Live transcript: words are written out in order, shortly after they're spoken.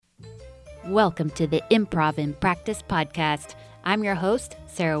Welcome to the Improv in Practice podcast. I'm your host,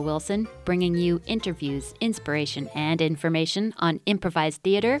 Sarah Wilson, bringing you interviews, inspiration, and information on improvised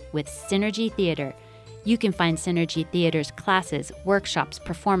theater with Synergy Theater. You can find Synergy Theater's classes, workshops,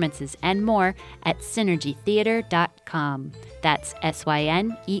 performances, and more at synergytheater.com. That's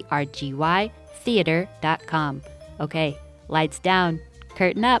SYNERGY theater.com. Okay, lights down,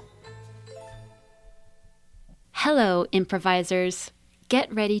 curtain up. Hello, improvisers.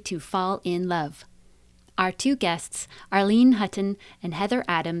 Get ready to fall in love. Our two guests, Arlene Hutton and Heather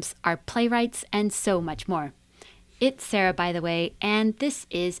Adams, are playwrights and so much more. It's Sarah, by the way, and this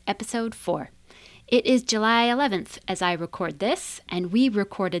is episode 4. It is July 11th as I record this, and we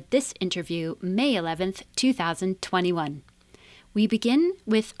recorded this interview May 11th, 2021. We begin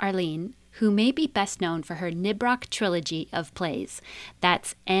with Arlene, who may be best known for her Nibrock trilogy of plays.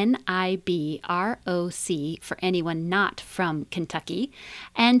 That's Nibroc for anyone not from Kentucky,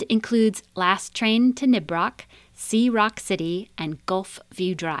 and includes Last Train to Nibrock, Sea Rock City, and Gulf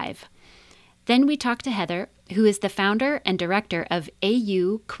View Drive. Then we talk to Heather, who is the founder and director of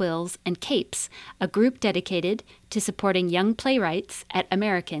AU Quills and Capes, a group dedicated to supporting young playwrights at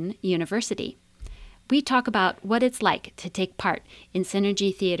American University. We talk about what it's like to take part in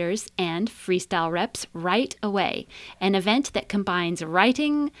Synergy Theater's and Freestyle Reps Right Away, an event that combines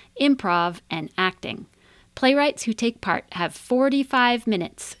writing, improv, and acting. Playwrights who take part have 45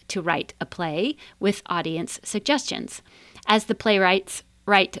 minutes to write a play with audience suggestions. As the playwrights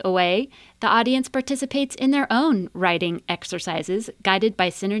write away, the audience participates in their own writing exercises guided by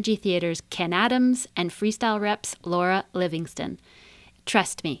Synergy Theater's Ken Adams and Freestyle Reps Laura Livingston.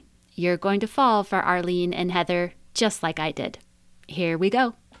 Trust me, you're going to fall for Arlene and Heather just like I did. Here we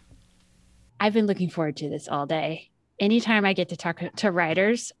go. I've been looking forward to this all day. Anytime I get to talk to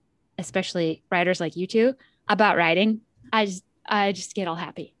writers, especially writers like you two, about writing, I just get all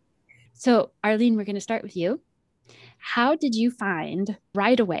happy. So, Arlene, we're going to start with you. How did you find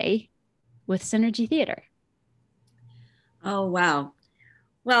Right Away with Synergy Theater? Oh, wow.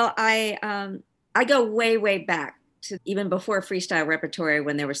 Well, I go way, way back to even before Freestyle Repertory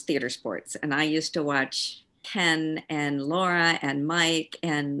when there was theater sports. And I used to watch Ken and Laura and Mike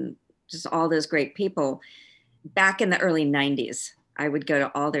and just all those great people back in the early 90s. I would go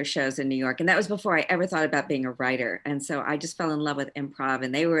to all their shows in New York. And that was before I ever thought about being a writer. And so I just fell in love with improv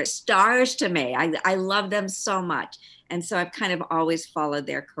and they were stars to me. I love them so much. And so I've kind of always followed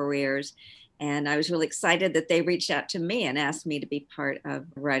their careers. And I was really excited that they reached out to me and asked me to be part of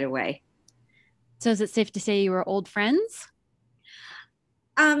Right Away. So is it safe to say you were old friends?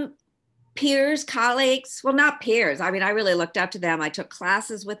 Peers, colleagues, well, not peers. I mean, I really looked up to them. I took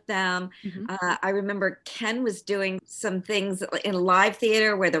classes with them. Mm-hmm. I remember Ken was doing some things in live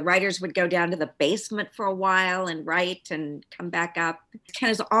theater where the writers would go down to the basement for a while and write and come back up. Ken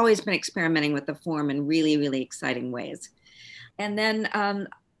has always been experimenting with the form in really, really exciting ways. And then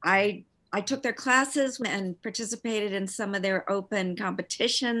I took their classes and participated in some of their open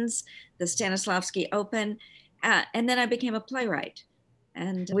competitions, the Stanislavski Open, and then I became a playwright.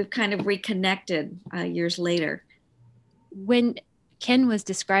 And we've kind of reconnected years later. When Ken was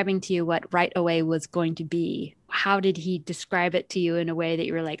describing to you what Right Away was going to be, how did he describe it to you in a way that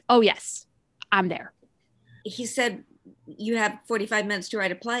you were like, oh, yes, I'm there? He said, you have 45 minutes to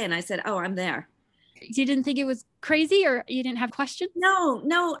write a play. And I said, oh, I'm there. You didn't think it was crazy or you didn't have questions?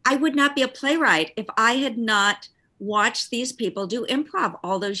 No, I would not be a playwright if I had not watched these people do improv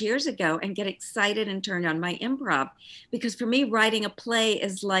all those years ago and get excited and turned on my improv. Because for me, writing a play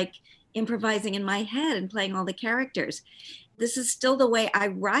is like improvising in my head and playing all the characters. This is still the way I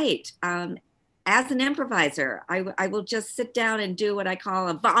write. As an improviser, I will just sit down and do what I call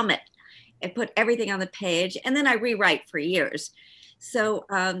a vomit and put everything on the page. And then I rewrite for years. So,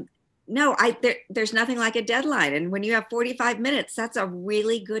 no, there's nothing like a deadline. And when you have 45 minutes, that's a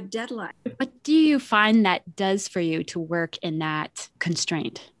really good deadline. What do you find that does for you to work in that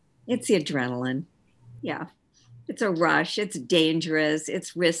constraint? It's the adrenaline. Yeah. It's a rush. It's dangerous.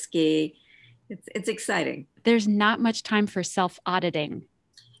 It's risky. It's exciting. There's not much time for self-auditing.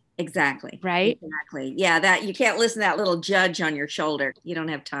 Exactly. Right? Exactly. Yeah, that you can't listen to that little judge on your shoulder. You don't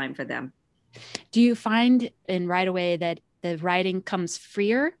have time for them. Do you find in Right Away that the writing comes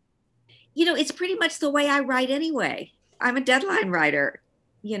freer? You know, it's pretty much the way I write anyway. I'm a deadline writer.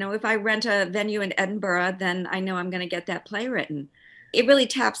 You know, if I rent a venue in Edinburgh, then I know I'm going to get that play written. It really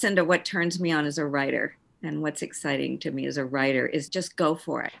taps into what turns me on as a writer. And what's exciting to me as a writer is just go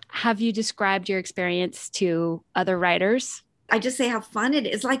for it. Have you described your experience to other writers? I just say how fun it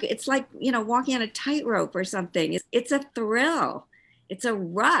is. It's like, you know, walking on a tightrope or something. It's a thrill. It's a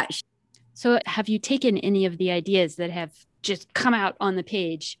rush. So have you taken any of the ideas that have just come out on the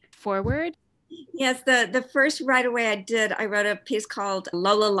page forward? Yes, the first right away I wrote a piece called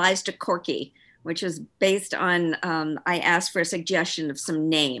Lola Lies to Corky, which was based on, I asked for a suggestion of some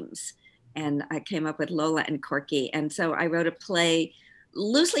names, and I came up with Lola and Corky. And so I wrote a play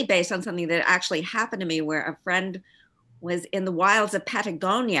loosely based on something that actually happened to me, where a friend was in the wilds of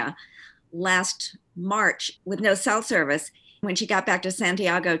Patagonia last March with no cell service. When she got back to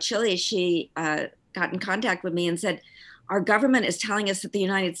Santiago, Chile, she got in contact with me and said, our government is telling us that the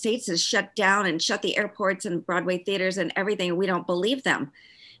United States has shut down and shut the airports and Broadway theaters and everything. We don't believe them.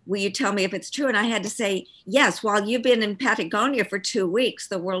 Will you tell me if it's true? And I had to say, yes, while you've been in Patagonia for 2 weeks,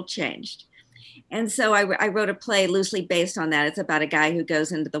 the world changed. And so I wrote a play loosely based on that. It's about a guy who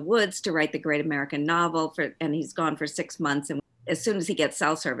goes into the woods to write the great American novel, and he's gone for 6 months. And as soon as he gets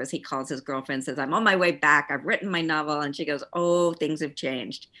cell service, he calls his girlfriend and says, I'm on my way back. I've written my novel. And she goes, oh, things have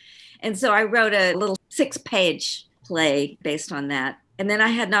changed. And so I wrote a little 6-page play based on that. And then I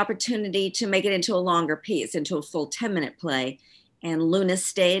had an opportunity to make it into a longer piece, into a full 10-minute play. And Luna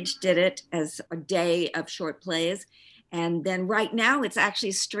Stage did it as a day of short plays. And then right now it's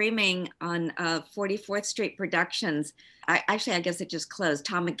actually streaming on 44th Street Productions. I guess it just closed.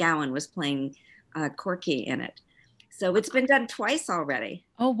 Tom McGowan was playing Corky in it. So it's been done twice already.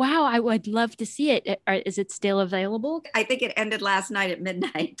 Oh, wow. I would love to see it. Is it still available? I think it ended last night at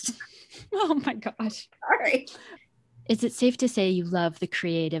midnight. Oh my gosh. Sorry. Is it safe to say you love the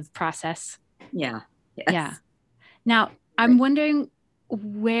creative process? Yeah. Yes. Yeah. Now, I'm wondering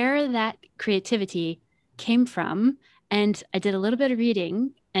where that creativity came from. And I did a little bit of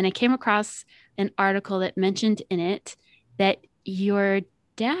reading, and I came across an article that mentioned in it that your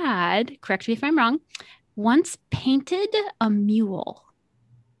dad, correct me if I'm wrong, once painted a mule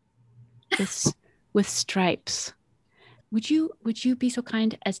with stripes. Would you be so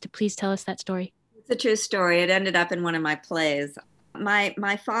kind as to please tell us that story? It's a true story. It ended up in one of my plays.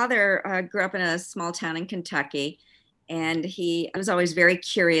 My father grew up in a small town in Kentucky, and he was always very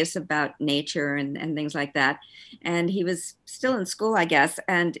curious about nature and things like that. And he was still in school, I guess,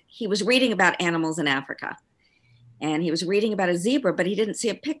 and he was reading about animals in Africa. And he was reading about a zebra, but he didn't see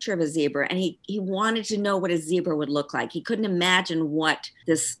a picture of a zebra. And he wanted to know what a zebra would look like. He couldn't imagine what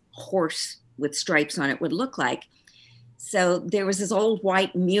this horse with stripes on it would look like. So there was this old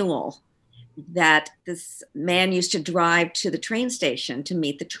white mule that this man used to drive to the train station to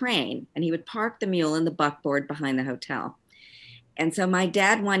meet the train. And he would park the mule in the buckboard behind the hotel. And so my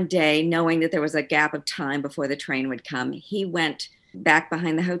dad, one day, knowing that there was a gap of time before the train would come, he went back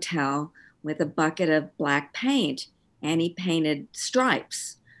behind the hotel with a bucket of black paint, and he painted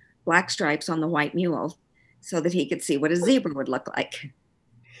stripes, black stripes on the white mule, so that he could see what a zebra would look like.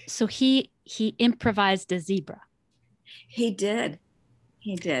 So he improvised a zebra. He did.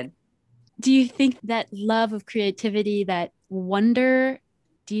 Do you think that love of creativity, that wonder,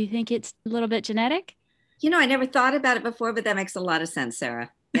 do you think it's a little bit genetic? I never thought about it before, but that makes a lot of sense,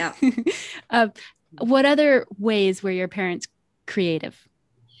 Sarah. Yeah. What other ways were your parents creative?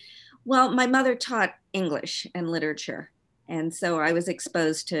 Well, my mother taught English and literature. And so I was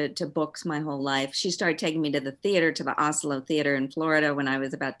exposed to books my whole life. She started taking me to the theater, to the Oslo Theater in Florida when I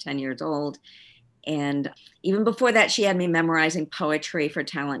was about 10 years old. And even before that, she had me memorizing poetry for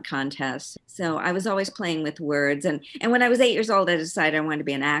talent contests. So I was always playing with words. And when I was 8 years old, I decided I wanted to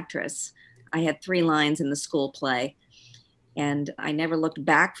be an actress. I had 3 lines in the school play. And I never looked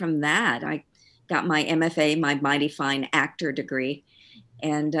back from that. I got my MFA, my Mighty Fine Actor degree,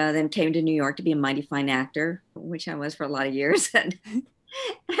 and then came to New York to be a mighty fine actor, which I was for a lot of years. and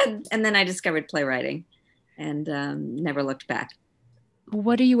then I discovered playwriting and never looked back.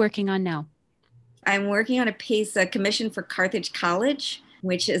 What are you working on now? I'm working on a piece, a commission for Carthage College,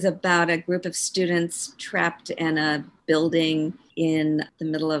 which is about a group of students trapped in a building in the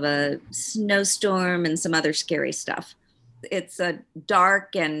middle of a snowstorm and some other scary stuff. It's a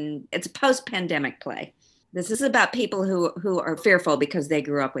dark and it's a post-pandemic play. This is about people who are fearful because they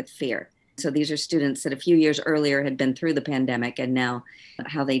grew up with fear. So these are students that a few years earlier had been through the pandemic, and now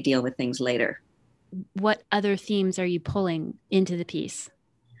how they deal with things later. What other themes are you pulling into the piece?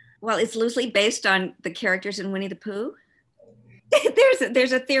 Well, it's loosely based on the characters in Winnie the Pooh.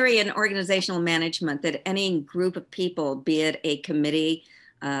 There's a theory in organizational management that any group of people, be it a committee,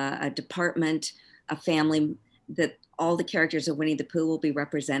 a department, a family, that all the characters of Winnie the Pooh will be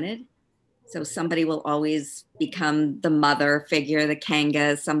represented. So somebody will always become the mother figure, the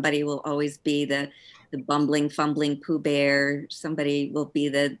Kanga. Somebody will always be the bumbling, fumbling Pooh Bear. Somebody will be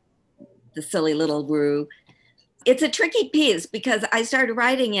the silly little Roo. It's a tricky piece because I started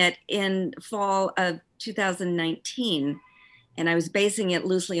writing it in fall of 2019, and I was basing it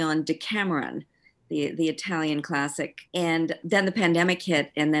loosely on Decameron, the Italian classic. And then the pandemic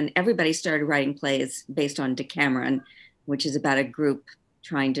hit, and then everybody started writing plays based on Decameron, which is about a group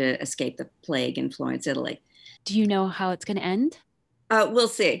trying to escape the plague in Florence, Italy. Do you know how it's going to end? We'll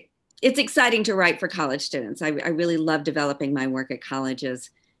see. It's exciting to write for college students. I really love developing my work at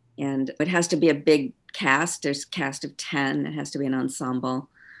colleges, and it has to be a big cast. There's a cast of 10. It has to be an ensemble.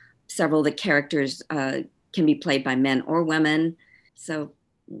 Several of the characters can be played by men or women. So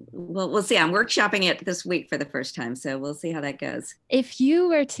we'll see. I'm workshopping it this week for the first time, so we'll see how that goes. If you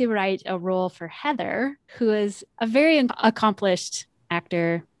were to write a role for Heather, who is a very accomplished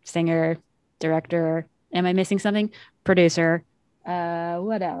actor, singer, director, am I missing something? Producer.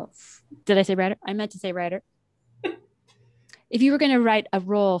 What else? Did I say writer? I meant to say writer. If you were going to write a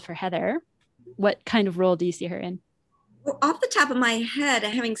role for Heather, what kind of role do you see her in? Well, off the top of my head,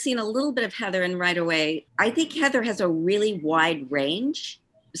 having seen a little bit of Heather in Right Away, I think Heather has a really wide range.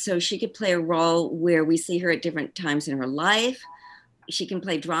 So she could play a role where we see her at different times in her life. She can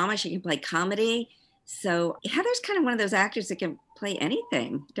play drama, she can play comedy. So Heather's kind of one of those actors that can play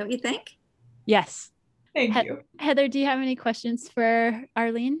anything, don't you think? Yes. Thank you. Heather, do you have any questions for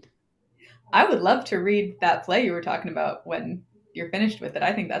Arlene? I would love to read that play you were talking about when you're finished with it.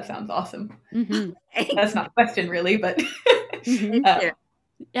 I think that sounds awesome. Mm-hmm. That's not a question really, but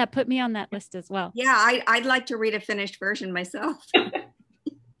yeah, put me on that list as well. Yeah, I'd like to read a finished version myself.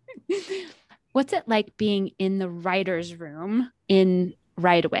 What's it like being in the writer's room in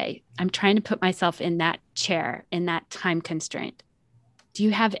Right Away? I'm trying to put myself in that chair, in that time constraint. Do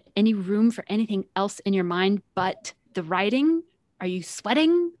you have any room for anything else in your mind but the writing? Are you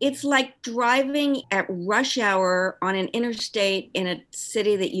sweating? It's like driving at rush hour on an interstate in a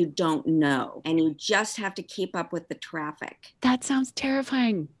city that you don't know, and you just have to keep up with the traffic. That sounds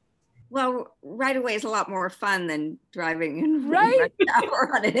terrifying. Well, Right Away is a lot more fun than driving in Right? rush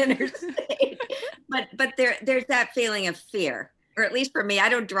hour on an interstate. but there's that feeling of fear. Or at least for me, I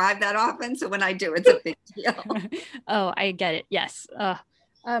don't drive that often. So when I do, it's a big deal. Oh, I get it. Yes.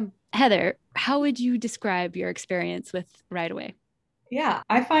 Heather, how would you describe your experience with Right Away? Yeah,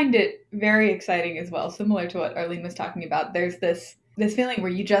 I find it very exciting as well. Similar to what Arlene was talking about. There's this feeling where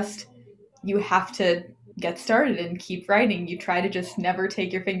you have to get started and keep writing. You try to just never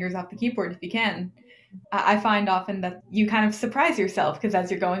take your fingers off the keyboard if you can. I find often that you kind of surprise yourself because as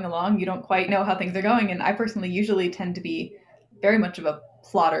you're going along, you don't quite know how things are going. And I personally usually tend to be very much of a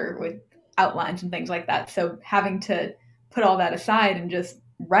plotter with outlines and things like that. So having to put all that aside and just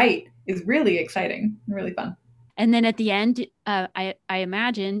write is really exciting and really fun. And then at the end, I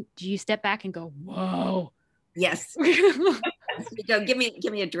imagine, do you step back and go, whoa? Yes. You go, give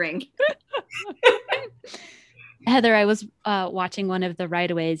me a drink. Heather, I was watching one of the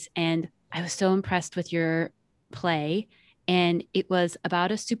Right-Aways and I was so impressed with your play. And it was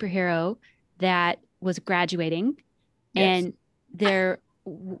about a superhero that was graduating. Yes. And there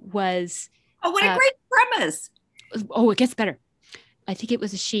was... Oh, what a great premise. Oh, it gets better. I think it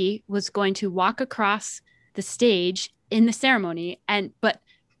was she was going to walk across the stage in the ceremony. But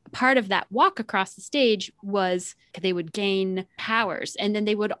part of that walk across the stage was they would gain powers. And then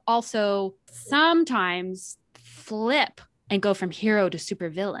they would also sometimes flip and go from hero to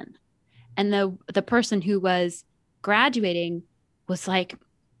supervillain. And the person who was graduating was like,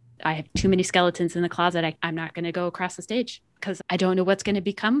 I have too many skeletons in the closet. I'm not going to go across the stage because I don't know what's going to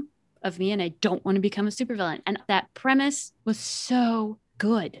become of me and I don't want to become a supervillain. And that premise was so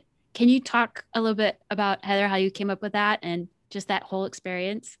good. Can you talk a little bit about, Heather, how you came up with that and just that whole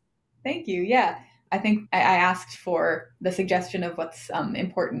experience? Thank you. Yeah. I think I asked for the suggestion of what's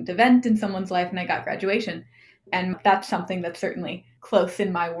important event in someone's life and I got graduation. And that's something that's certainly close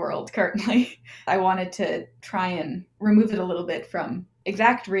in my world currently. I wanted to try and remove it a little bit from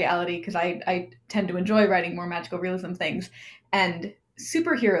exact reality because I tend to enjoy writing more magical realism things. And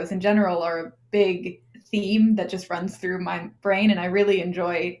superheroes in general are a big theme that just runs through my brain. And I really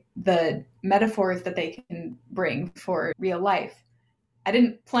enjoy the metaphors that they can bring for real life. I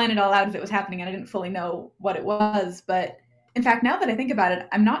didn't plan it all out as it was happening and I didn't fully know what it was. But in fact, now that I think about it,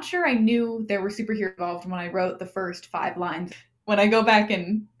 I'm not sure I knew there were superheroes involved when I wrote the first 5 lines. When I go back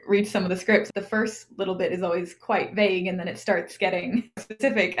and read some of the scripts, the first little bit is always quite vague and then it starts getting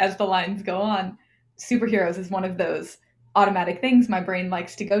specific as the lines go on. Superheroes is one of those automatic things my brain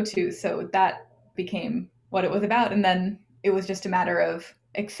likes to go to. So that became what it was about. And then it was just a matter of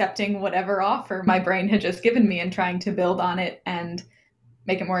accepting whatever offer my brain had just given me and trying to build on it and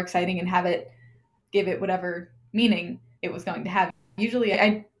make it more exciting and give it whatever meaning it was going to have. Usually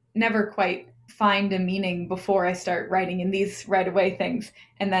I never quite find a meaning before I start writing in these Right Away things.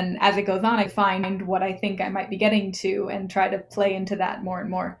 And then as it goes on, I find what I think I might be getting to and try to play into that more and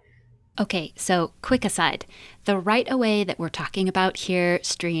more. Okay, so quick aside. The Right Away that we're talking about here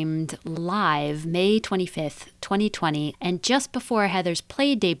streamed live May 25th, 2020, and just before Heather's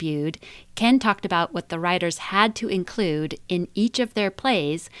play debuted, Ken talked about what the writers had to include in each of their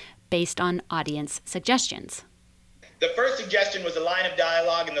plays based on audience suggestions. The first suggestion was a line of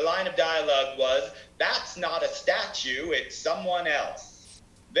dialogue, and the line of dialogue was, "That's not a statue, it's someone else."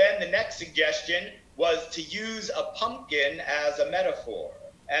 Then the next suggestion was to use a pumpkin as a metaphor.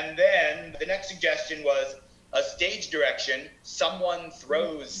 And then the next suggestion was a stage direction, someone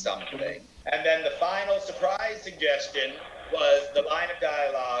throws something. And then the final surprise suggestion was the line of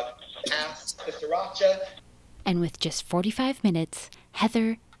dialogue, pass the sriracha. And with just 45 minutes,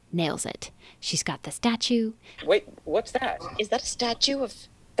 Heather nails it. She's got the statue. Wait, what's that? Is that a statue of...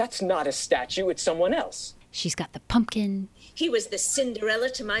 That's not a statue, it's someone else. She's got the pumpkin. He was the Cinderella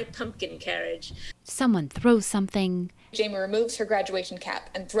to my pumpkin carriage. Someone throws something. Jamie removes her graduation cap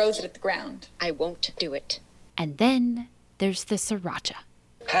and throws it at the ground. I won't do it. And then there's the sriracha.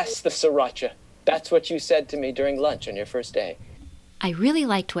 Pass the sriracha. That's what you said to me during lunch on your first day. I really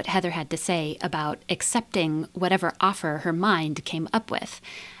liked what Heather had to say about accepting whatever offer her mind came up with.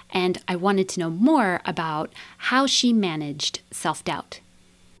 And I wanted to know more about how she managed self-doubt.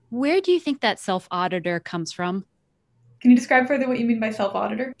 Where do you think that self-auditor comes from? Can you describe further what you mean by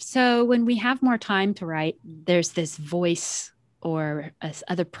self-auditor? So when we have more time to write, there's this voice or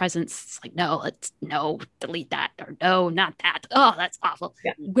other presence. It's like, no, delete that, or no, not that. Oh, that's awful.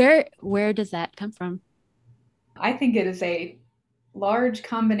 Yeah. Where does that come from? I think it is a large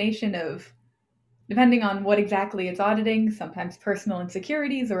combination of, depending on what exactly it's auditing, sometimes personal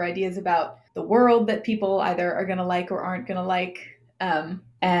insecurities or ideas about the world that people either are going to like or aren't going to like.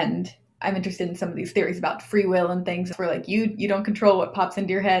 And I'm interested in some of these theories about free will and things where like you don't control what pops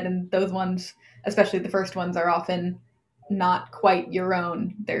into your head. And those ones, especially the first ones, are often not quite your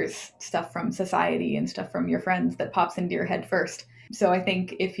own. There's stuff from society and stuff from your friends that pops into your head first. So I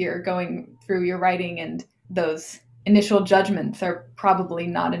think if you're going through your writing and those initial judgments are probably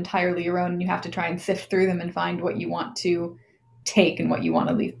not entirely your own, and you have to try and sift through them and find what you want to take and what you want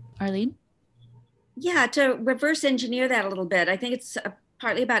to leave. Arlene? Yeah, to reverse engineer that a little bit, I think it's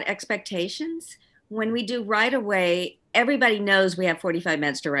partly about expectations. When we do Right Away, everybody knows we have 45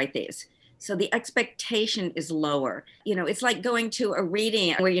 minutes to write these. So the expectation is lower. You know, it's like going to a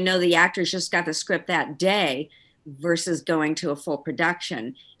reading where you know the actors just got the script that day versus going to a full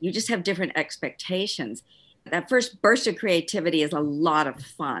production. You just have different expectations. That first burst of creativity is a lot of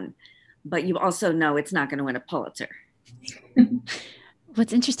fun, but you also know it's not going to win a Pulitzer.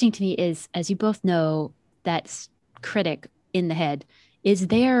 What's interesting to me is, as you both know, that critic in the head is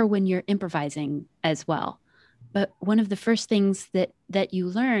there when you're improvising as well. But one of the first things that you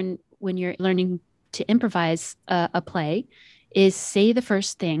learn when you're learning to improvise a play is say the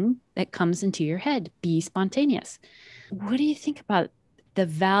first thing that comes into your head, be spontaneous. What do you think about the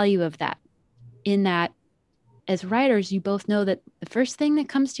value of that? In that, as writers, you both know that the first thing that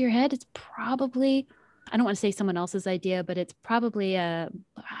comes to your head is probably, I don't want to say someone else's idea, but it's probably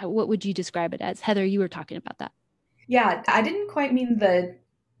what would you describe it as? Heather, you were talking about that. Yeah, I didn't quite mean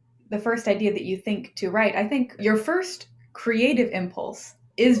the first idea that you think to write. I think your first creative impulse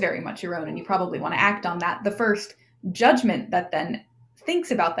is very much your own, and you probably want to act on that. The first judgment that then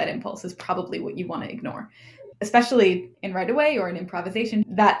thinks about that impulse is probably what you want to ignore. Especially in Right Away or in improvisation,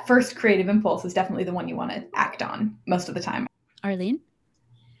 that first creative impulse is definitely the one you want to act on most of the time. Arlene?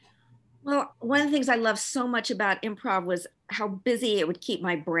 Well, one of the things I loved so much about improv was how busy it would keep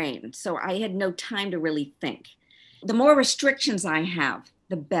my brain. So I had no time to really think. The more restrictions I have,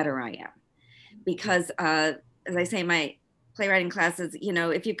 the better I am. Because as I say in my playwriting classes, you know,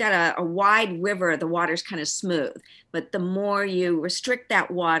 if you've got a wide river, the water's kind of smooth. But the more you restrict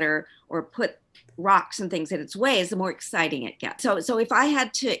that water or put rocks and things in its ways, the more exciting it gets. So if I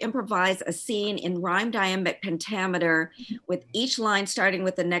had to improvise a scene in rhyme, iambic, pentameter, with each line starting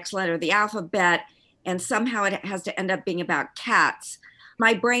with the next letter of the alphabet, and somehow it has to end up being about cats,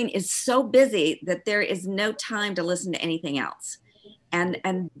 my brain is so busy that there is no time to listen to anything else.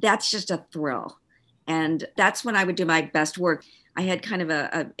 And that's just a thrill. And that's when I would do my best work. I had kind of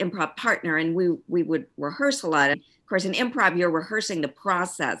a improv partner, and we would rehearse a lot. Of course, in improv, you're rehearsing the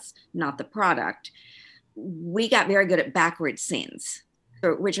process, not the product. We got very good at backward scenes,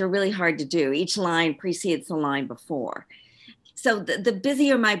 which are really hard to do. Each line precedes the line before. So the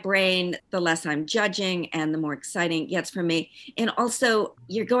busier my brain, the less I'm judging and the more exciting it gets for me. And also,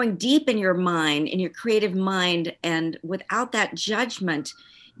 you're going deep in your mind, in your creative mind, and without that judgment,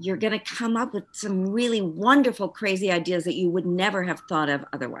 you're going to come up with some really wonderful, crazy ideas that you would never have thought of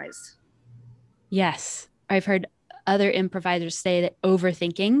otherwise. Yes. I've heard other improvisers say that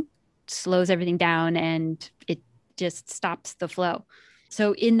overthinking slows everything down and it just stops the flow.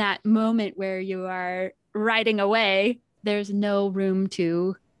 So in that moment where you are riding away, there's no room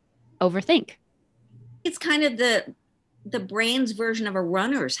to overthink. It's kind of the brain's version of a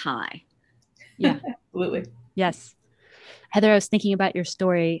runner's high. Yeah. Absolutely. Yes. Heather, I was thinking about your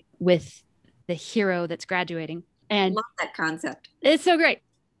story with the hero that's graduating. And Love that concept. it's so great.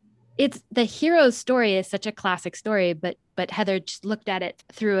 It's the hero's story is such a classic story, but Heather just looked at it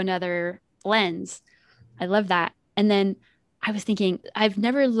through another lens. I love that. And then I was thinking, I've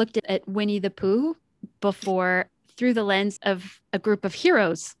never looked at Winnie the Pooh before through the lens of a group of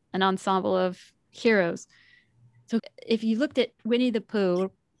heroes, an ensemble of heroes. So if you looked at Winnie the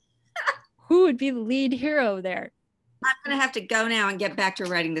Pooh, who would be the lead hero there? I'm going to have to go now and get back to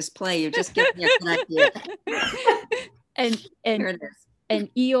writing this play. You just give me a good idea. and Here it is.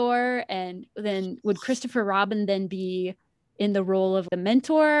 and Eeyore, and then would Christopher Robin then be in the role of the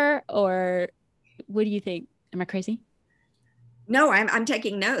mentor, or what do you think? Am I crazy? No, I'm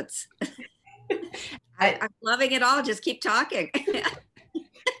taking notes. I'm loving it all. Just keep talking.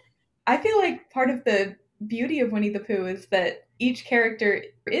 I feel like part of the beauty of Winnie the Pooh is that each character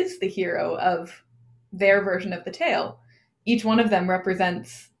is the hero of their version of the tale. Each one of them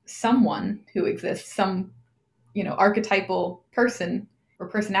represents someone who exists, some, archetypal person or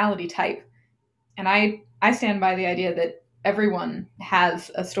personality type. And I stand by the idea that everyone has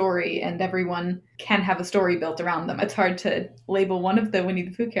a story and everyone can have a story built around them. It's hard to label one of the Winnie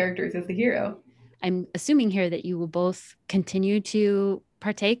the Pooh characters as the hero. I'm assuming here that you will both continue to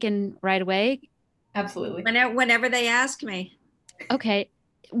partake in Right Away. Absolutely. Whenever they ask me. Okay.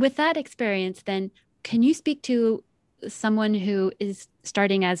 With that experience, then, can you speak to someone who is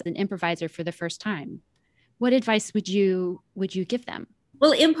starting as an improviser for the first time? What advice would you give them?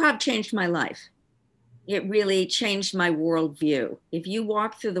 Well, improv changed my life. It really changed my worldview. If you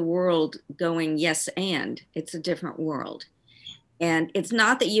walk through the world going, yes, and it's a different world. And it's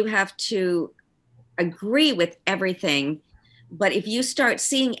not that you have to agree with everything, but if you start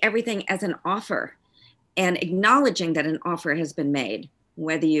seeing everything as an offer and acknowledging that an offer has been made,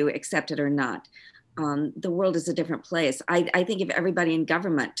 whether you accept it or not, the world is a different place. I think if everybody in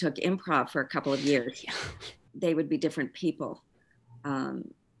government took improv for a couple of years, they would be different people.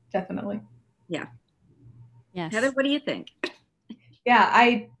 Definitely. Yeah. Yes. Heather, what do you think? Yeah,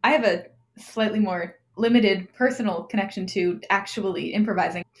 I have a slightly more limited personal connection to actually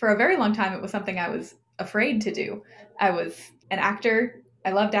improvising. For a very long time, it was something I was afraid to do. I was an actor.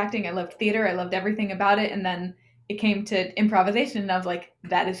 I loved acting. I loved theater. I loved everything about it. And then it came to improvisation and I was like,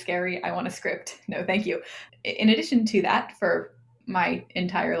 that is scary. I want a script. No, thank you. In addition to that, for my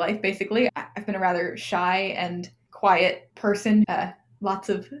entire life, basically, I've been a rather shy and quiet person, lots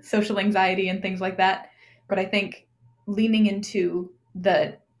of social anxiety and things like that. But I think leaning into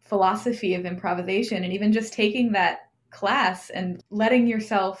the philosophy of improvisation and even just taking that class and letting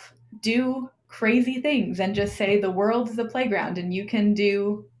yourself do crazy things and just say the world is a playground and you can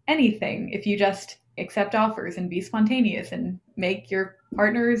do anything if you just accept offers and be spontaneous and make your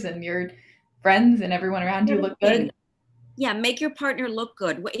partners and your friends and everyone around you look good. Yeah, make your partner look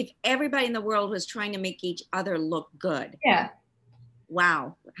good. If everybody in the world was trying to make each other look good. Yeah.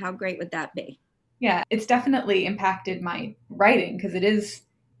 Wow, how great would that be? Yeah, it's definitely impacted my writing because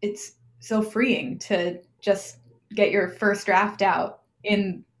it's so freeing to just get your first draft out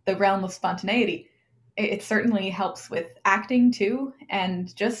in the realm of spontaneity. It certainly helps with acting too,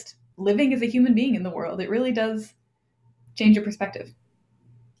 and just living as a human being in the world. It really does change your perspective.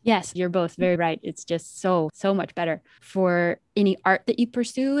 Yes, you're both very right. It's just so much better for any art that you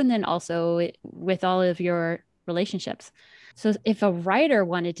pursue, and then also with all of your relationships. So if a writer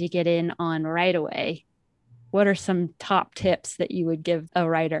wanted to get in on Right Away, what are some top tips that you would give a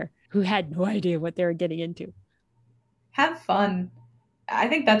writer who had no idea what they were getting into? Have fun. I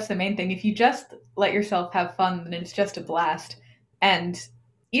think that's the main thing. If you just let yourself have fun, then it's just a blast. And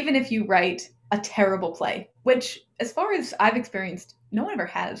even if you write a terrible play, which as far as I've experienced, no one ever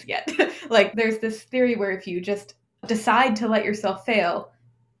has yet. Like there's this theory where if you just decide to let yourself fail,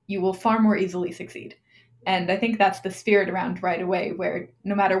 you will far more easily succeed. And I think that's the spirit around Right Away, where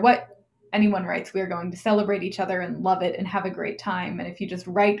no matter what anyone writes, we're going to celebrate each other and love it and have a great time. And if you just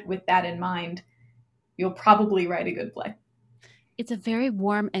write with that in mind, you'll probably write a good play. It's a very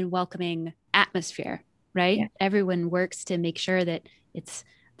warm and welcoming atmosphere, right? Yeah. Everyone works to make sure that it's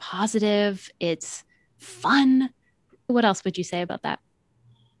positive, it's fun. What else would you say about that?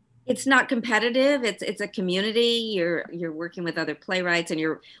 It's not competitive. It's a community. You're working with other playwrights,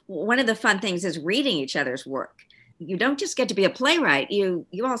 and one of the fun things is reading each other's work. You don't just get to be a playwright. You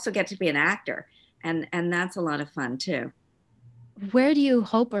also get to be an actor, and that's a lot of fun too. Where do you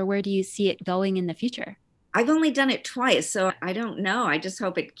hope or where do you see it going in the future? I've only done it twice, so I don't know. I just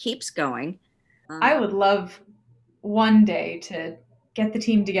hope it keeps going. I would love one day to get the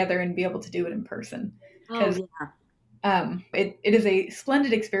team together and be able to do it in person. Oh, yeah. It is a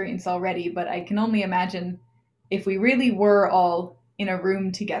splendid experience already, but I can only imagine if we really were all in a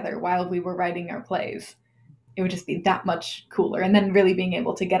room together while we were writing our plays, it would just be that much cooler. And then really being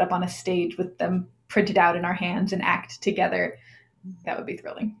able to get up on a stage with them printed out in our hands and act together, that would be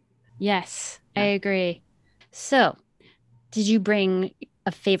thrilling. Yes, I agree. So, did you bring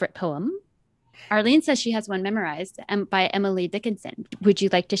a favorite poem? Arlene says she has one memorized by Emily Dickinson. Would you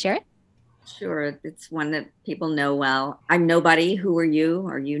like to share it? Sure. It's one that people know well. I'm nobody. Who are you?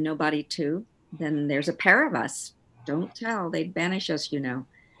 Are you nobody too? Then there's a pair of us. Don't tell. They'd banish us, you know.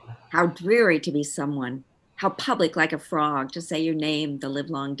 How dreary to be someone. How public like a frog to say your name the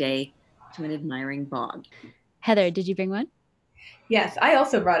livelong day to an admiring bog. Heather, did you bring one? Yes, I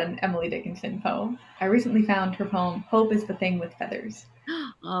also brought an Emily Dickinson poem. I recently found her poem, Hope is the Thing with Feathers.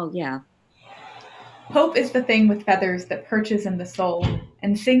 Oh, yeah. Hope is the thing with feathers that perches in the soul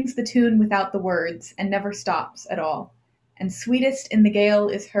and sings the tune without the words and never stops at all. And sweetest in the gale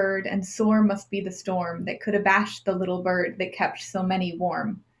is heard, and sore must be the storm that could abash the little bird that kept so many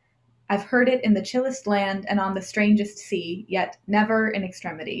warm. I've heard it in the chillest land and on the strangest sea, yet never in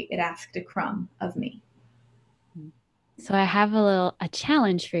extremity it asked a crumb of me. So I have a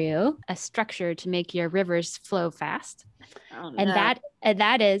challenge for you, a structure to make your rivers flow fast. Oh, no. And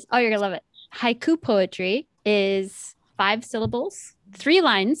that is, oh, you're gonna love it. Haiku poetry is 5 syllables, 3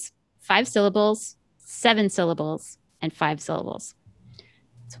 lines, 5 syllables, 7 syllables, and 5 syllables.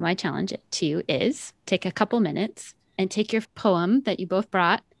 So my challenge to you is take a couple minutes and take your poem that you both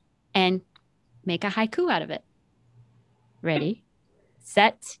brought and make a haiku out of it. Ready,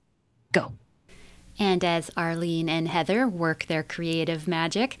 set, go. And as Arlene and Heather work their creative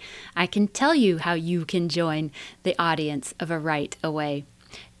magic, I can tell you how you can join the audience of A Write Away.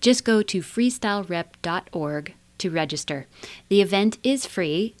 Just go to freestylerep.org to register. The event is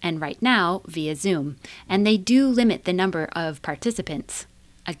free and right now via Zoom, and they do limit the number of participants.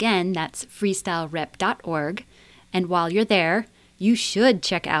 Again, that's freestylerep.org, and while you're there, you should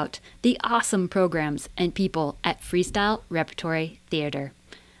check out the awesome programs and people at Freestyle Repertory Theater.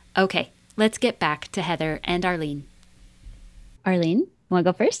 Okay, let's get back to Heather and Arlene. Arlene, want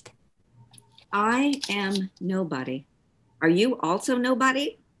to go first? I am nobody. Are you also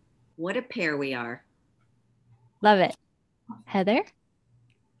nobody? What a pair we are. Love it. Heather?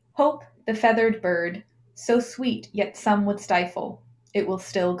 Hope, the feathered bird, so sweet yet some would stifle, it will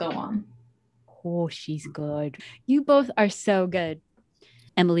still go on. Oh, she's good. You both are so good.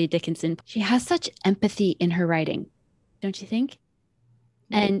 Emily Dickinson, she has such empathy in her writing, don't you think?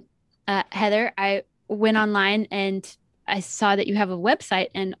 And Heather, I went online and I saw that you have a website,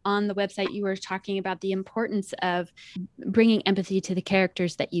 and on the website you were talking about the importance of bringing empathy to the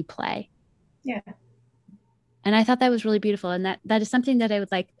characters that you play. Yeah. And I thought that was really beautiful. And that is something that I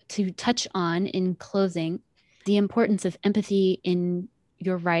would like to touch on in closing, the importance of empathy in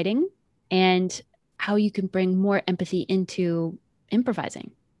your writing and how you can bring more empathy into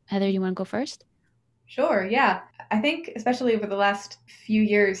improvising. Heather, you want to go first? Sure, yeah. I think especially over the last few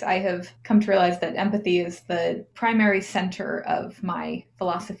years, I have come to realize that empathy is the primary center of my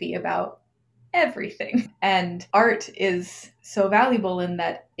philosophy about everything. And art is so valuable in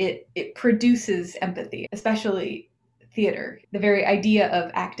that it produces empathy, especially theater. The very idea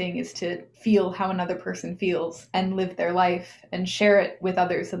of acting is to feel how another person feels and live their life and share it with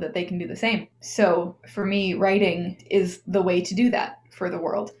others so that they can do the same. So for me, writing is the way to do that for the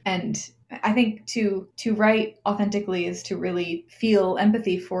world. And I think to write authentically is to really feel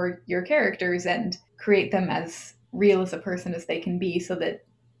empathy for your characters and create them as real as a person as they can be so that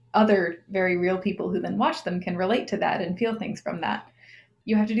other very real people who then watch them can relate to that and feel things from that.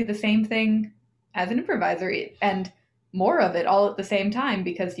 You have to do the same thing as an improviser and more of it all at the same time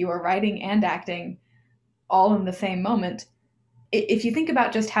because you are writing and acting all in the same moment. If you think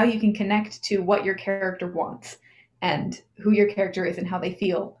about just how you can connect to what your character wants and who your character is and how they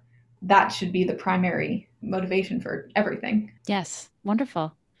feel, that should be the primary motivation for everything. Yes,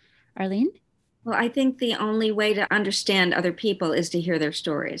 wonderful. Arlene? Well, I think the only way to understand other people is to hear their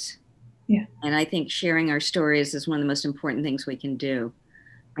stories. Yeah. And I think sharing our stories is one of the most important things we can do.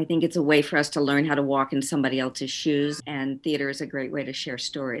 I think it's a way for us to learn how to walk in somebody else's shoes, and theater is a great way to share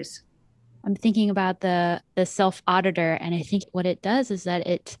stories. I'm thinking about the self-auditor, and I think what it does is that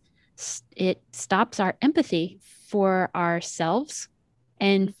it stops our empathy for ourselves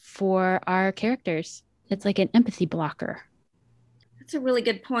and for our characters. It's like an empathy blocker. That's a really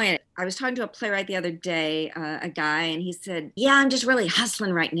good point. I was talking to a playwright the other day, a guy, and he said, "Yeah, I'm just really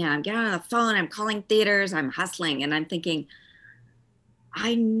hustling right now. I'm getting on the phone, I'm calling theaters, I'm hustling." And I'm thinking,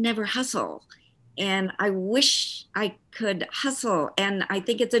 I never hustle. And I wish I could hustle. And I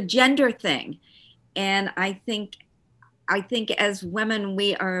think it's a gender thing. And I think as women,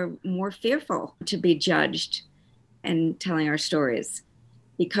 we are more fearful to be judged and telling our stories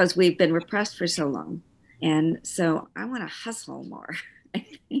because we've been repressed for so long. And so I want to hustle more, I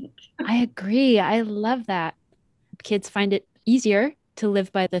think. I agree. I love that. Kids find it easier to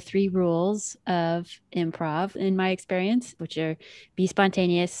live by the 3 rules of improv, in my experience, which are be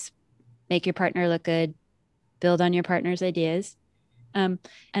spontaneous, make your partner look good, build on your partner's ideas. And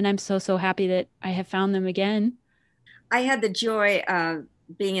I'm so happy that I have found them again. I had the joy of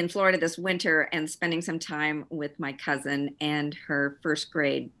being in Florida this winter and spending some time with my cousin and her first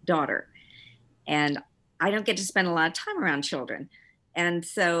grade daughter. And I don't get to spend a lot of time around children. And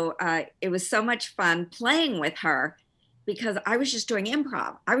so it was so much fun playing with her because I was just doing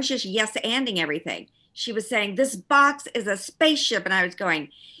improv. I was just yes-anding everything. She was saying, "This box is a spaceship." And I was going,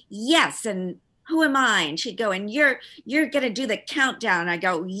 "Yes." And who am I? And she'd go, "And you're going to do the countdown." And I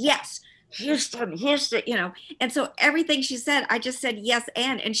go, "Yes. Houston, Houston," And so everything she said, I just said yes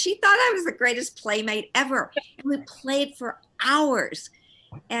and she thought I was the greatest playmate ever. And we played for hours.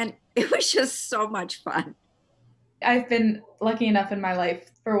 And it was just so much fun. I've been lucky enough in my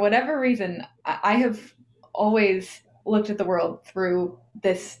life, for whatever reason, I have always looked at the world through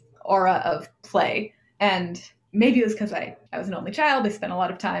this aura of play. And maybe it was because I was an only child. I spent a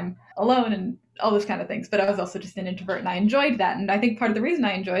lot of time alone and all those kind of things. But I was also just an introvert and I enjoyed that. And I think part of the reason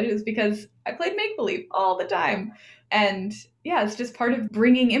I enjoyed it is because I played make-believe all the time. And yeah, it's just part of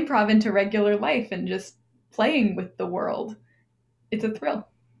bringing improv into regular life and just playing with the world. It's a thrill.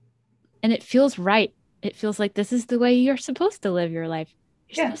 And it feels right. It feels like this is the way you're supposed to live your life.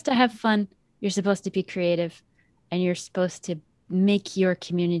 You're supposed to have fun. You're supposed to be creative. And you're supposed to make your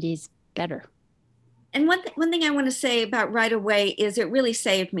communities better. And one thing I want to say about Right Away is it really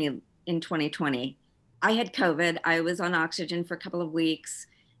saved me in 2020. I had COVID. I was on oxygen for a couple of weeks.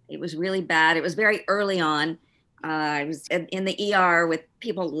 It was really bad. It was very early on. I was in the ER with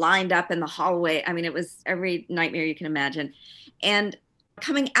people lined up in the hallway. I mean, it was every nightmare you can imagine. And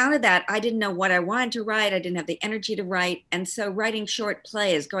coming out of that, I didn't know what I wanted to write. I didn't have the energy to write. And so writing short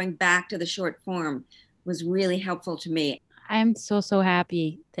plays, going back to the short form, was really helpful to me. I'm so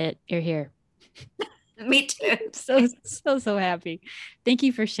happy that you're here. Me too. So happy. Thank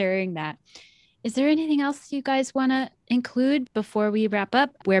you for sharing that. Is there anything else you guys want to include before we wrap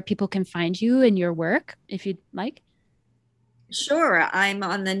up, where people can find you and your work, if you'd like? Sure. I'm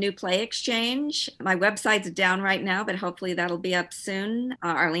on the New Play Exchange. My website's down right now, but hopefully that'll be up soon,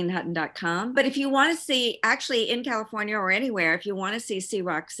 arlenehutton.com. But if you want to see, actually in California or anywhere, if you want to see Sea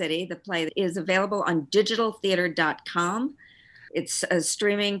Rock City, the play is available on digitaltheater.com. It's a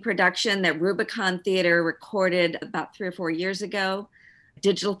streaming production that Rubicon Theater recorded about 3 or 4 years ago.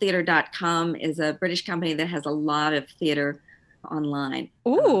 Digitaltheater.com is a British company that has a lot of theater online.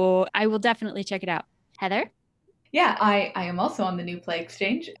 Ooh, I will definitely check it out. Heather? Yeah, I am also on the New Play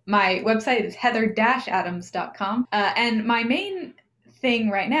Exchange. My website is heather-adams.com. And my main thing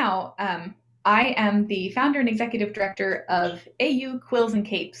right now, I am the founder and executive director of AU Quills and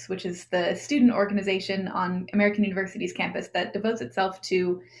Capes, which is the student organization on American University's campus that devotes itself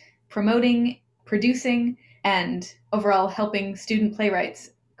to promoting, producing, and overall helping student playwrights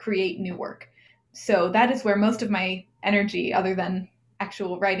create new work. So that is where most of my energy, other than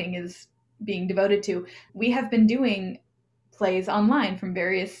actual writing, is being devoted to. We have been doing plays online from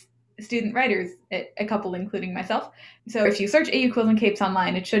various student writers, a couple including myself. So if you search AU Quills and Capes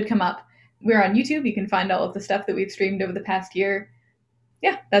online, it should come up. We're on YouTube. You can find all of the stuff that we've streamed over the past year.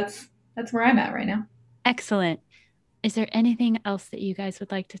 Yeah, that's where I'm at right now. Excellent. Is there anything else that you guys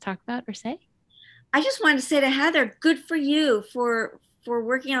would like to talk about or say? I just wanted to say to Heather, good for you for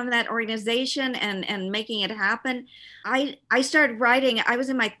working on that organization and making it happen. I started writing, I was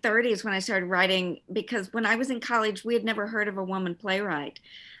in my 30s when I started writing, because when I was in college, we had never heard of a woman playwright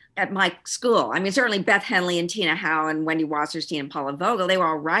at my school. I mean, certainly Beth Henley and Tina Howe and Wendy Wasserstein and Paula Vogel, they were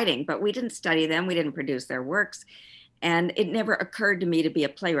all writing, but we didn't study them. We didn't produce their works. And it never occurred to me to be a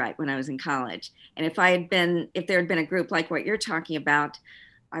playwright when I was in college. And if there had been a group like what you're talking about,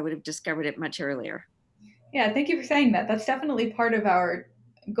 I would have discovered it much earlier. Yeah, thank you for saying that. That's definitely part of our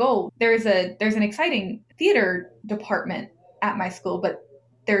goal. There's an exciting theater department at my school, but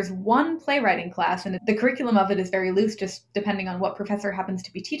there's one playwriting class, and the curriculum of it is very loose, just depending on what professor happens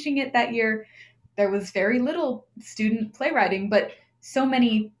to be teaching it that year. There was very little student playwriting, but so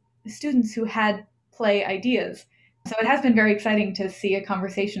many students who had play ideas. So it has been very exciting to see a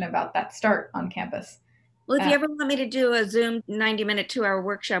conversation about that start on campus. Well, if you ever want me to do a Zoom 90-minute, 2-hour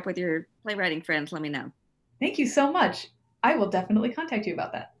workshop with your playwriting friends, let me know. Thank you so much. I will definitely contact you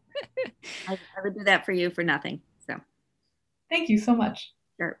about that. I would do that for you for nothing. So thank you so much.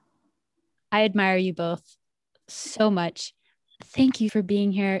 Sure. I admire you both so much. Thank you for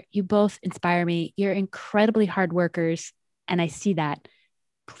being here. You both inspire me. You're incredibly hard workers, and I see that.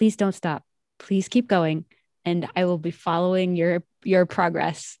 Please don't stop. Please keep going, and I will be following your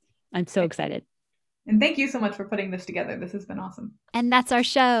progress. I'm so excited. And thank you so much for putting this together. This has been awesome. And that's our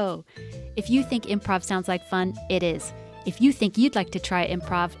show. If you think improv sounds like fun, it is. If you think you'd like to try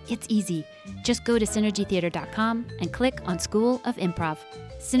improv, it's easy. Just go to synergytheater.com and click on School of Improv.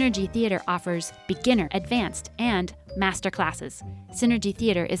 Synergy Theater offers beginner, advanced, and master classes. Synergy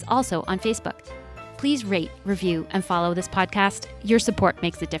Theater is also on Facebook. Please rate, review, and follow this podcast. Your support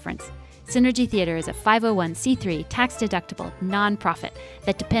makes a difference. Synergy Theater is a 501c3 tax-deductible nonprofit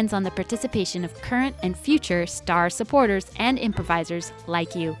that depends on the participation of current and future STAR supporters and improvisers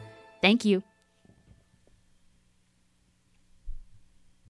like you. Thank you.